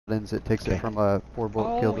Paladins, it takes it from a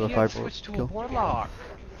 4-bolt kill to a 5-bolt switched to a kill. warlock.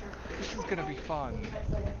 This is gonna be fun.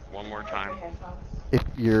 One more time. If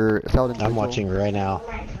your Paladin I'm watching right now.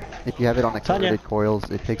 if you have it on accelerated coils,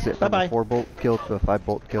 it takes it from a 4-bolt kill to a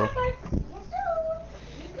 5-bolt kill.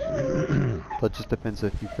 So it just depends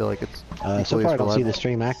if you feel like it's So far I don't see the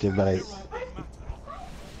stream active, but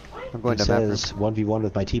I'm going it to map room. says 1v1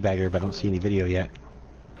 with my teabagger, but I don't see any video yet.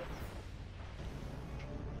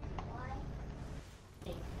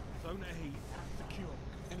 Zone A secure.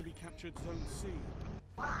 Enemy captured Zone C.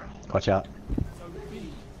 Watch out. Zone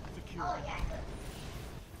B secure.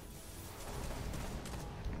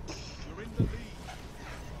 You're in the lead.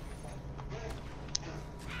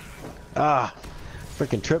 Ah,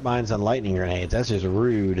 freaking trip mines on lightning grenades. That's just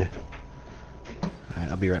rude. Alright,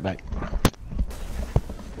 I'll be right back.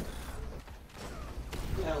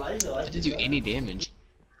 I didn't do any damage.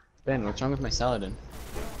 Ben, what's wrong with my Saladin?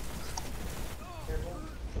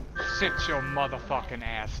 Sit your motherfucking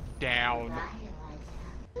ass down.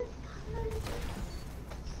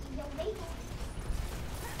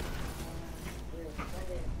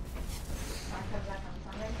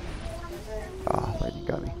 Ah, lightning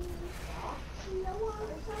got me.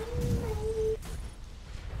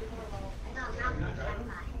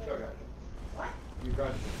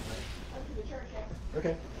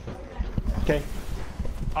 Okay. Okay.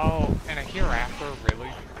 Oh, and a hereafter? Really,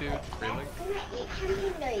 dude? Really? How do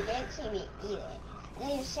you know you didn't see me eat it? And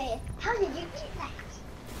then you say, how did you eat that?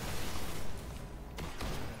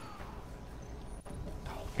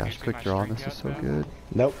 Gosh, quick draw on this is so good.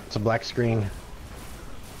 Nope, it's a black screen.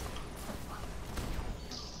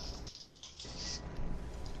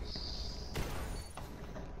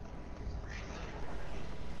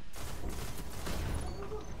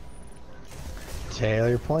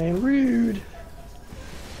 Taylor playing rude.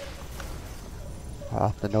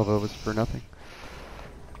 Ah, the Nova was for nothing.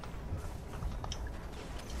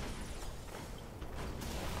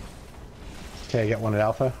 Okay, I got one at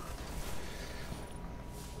Alpha.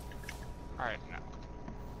 Alright, no.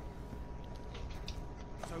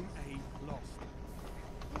 Zone A lost.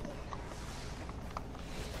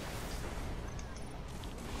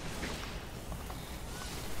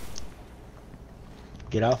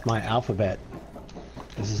 Get off my alphabet.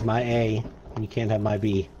 This is my A, and you can't have my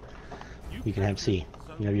B. You can have C.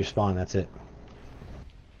 You have your spawn, that's it.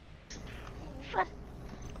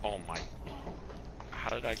 Oh my. How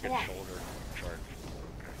did I get shoulder charged?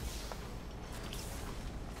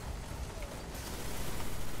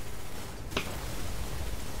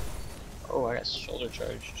 Oh, I got shoulder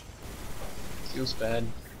charged. Feels bad.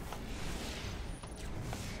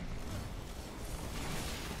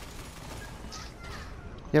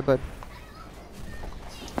 Yeah, bud.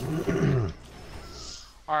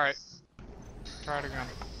 Alright. Try it again.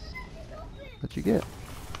 What'd you get?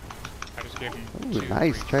 I just gave him Ooh, 2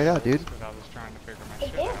 nice. free Try it out, dude. chances 'cause I was trying to figure my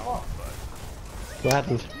shit out, What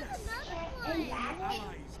happened?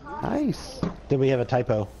 Nice. Then we have a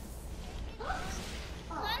typo.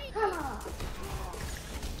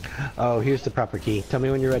 Oh, here's the proper key. Tell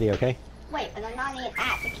me when you're ready, okay? Wait, but I'm not even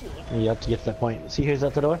at the key. You have to get to that point. See, here's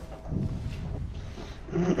out the door.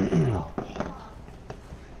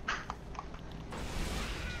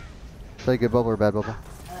 Is that a good bubble or bad bubble?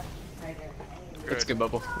 It's a good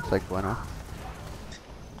bubble. It's like bueno.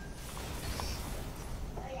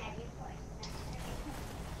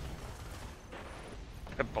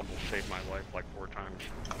 That bubble saved my life like 4 times.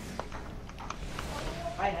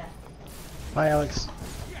 Bye, Alex.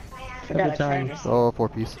 Have a good time. Oh,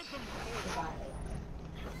 4-piece.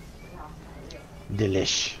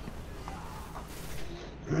 Delish.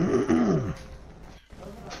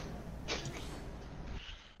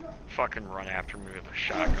 Fucking run after me with a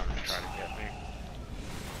shotgun to try to get me.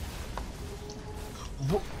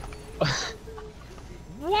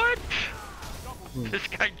 What? This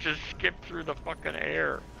guy just skipped through the fucking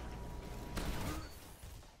air.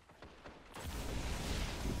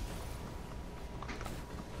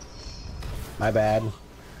 My bad,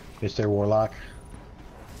 Mr. Warlock.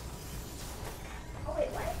 Oh, wait,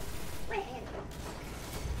 what? Wait, hang on.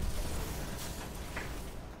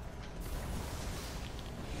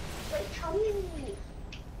 Wait, tell me.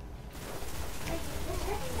 There's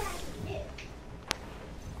nothing that I can do.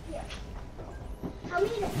 Here. Tell me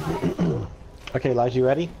to Okay, Elijah, you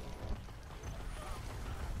ready?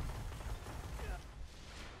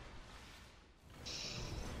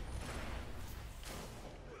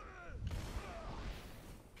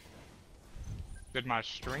 Did my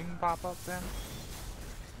string pop up then?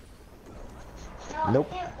 Nope.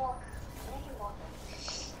 I can't walk. I can walk.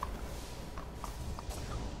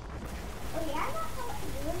 Oh, yeah, I don't know what to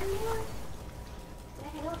do anymore.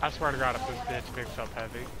 I don't I swear to God, if this bitch picks up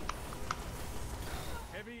heavy.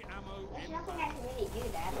 Heavy ammo There's in. nothing I can really do,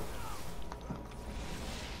 Dad.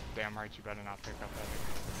 Damn right, you better not pick up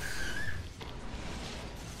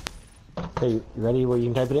heavy. Okay, you ready where you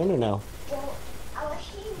can type it in or no? Well, I was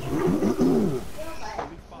shooting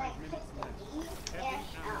but like click the E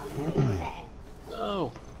and reset.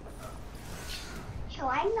 No. So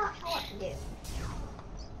I'm not sure what to do.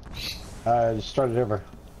 Just start it over.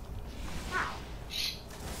 How?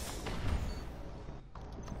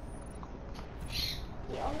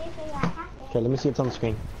 The only thing I have to Okay, let me see if it's on the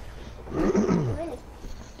screen. really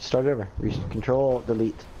Start it over. Control,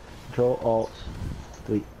 delete. Control, Alt,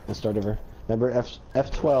 delete, and start over. Remember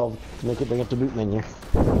F12 to make it bring up the boot menu.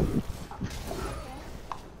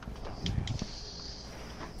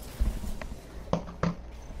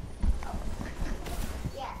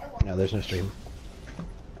 yeah, it won't. No, there's no stream.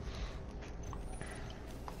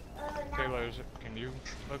 Now, Taylor, can you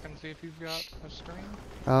look and see if you've got a stream?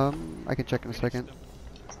 I can check in a second.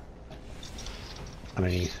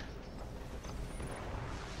 Underneath.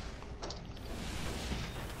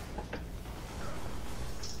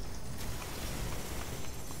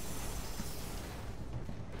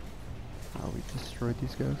 Oh, we destroyed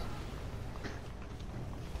these guys.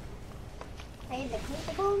 play the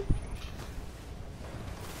crucible.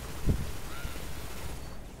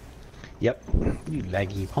 Yep. You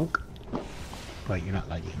laggy punk. Wait, you're not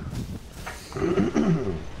laggy.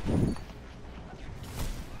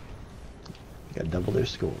 Got double their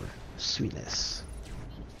score. Sweetness.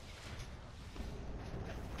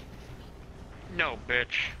 No,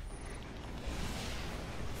 bitch.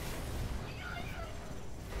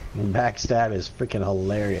 Backstab is freaking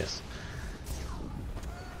hilarious.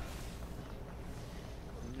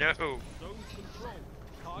 No. Zone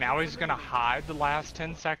control. Now he's gonna hide the last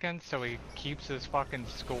 10 seconds so he keeps his fucking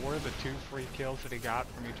score, the 2 free kills that he got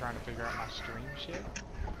from me trying to figure out my stream shit.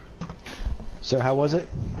 So how was it?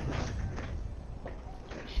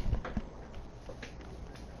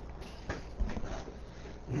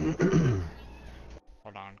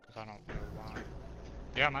 Hold on, because I don't know why.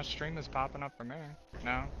 Yeah, my stream is popping up for me.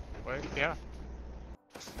 No, wait, yeah.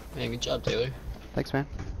 Man, good job, Taylor. Thanks, man.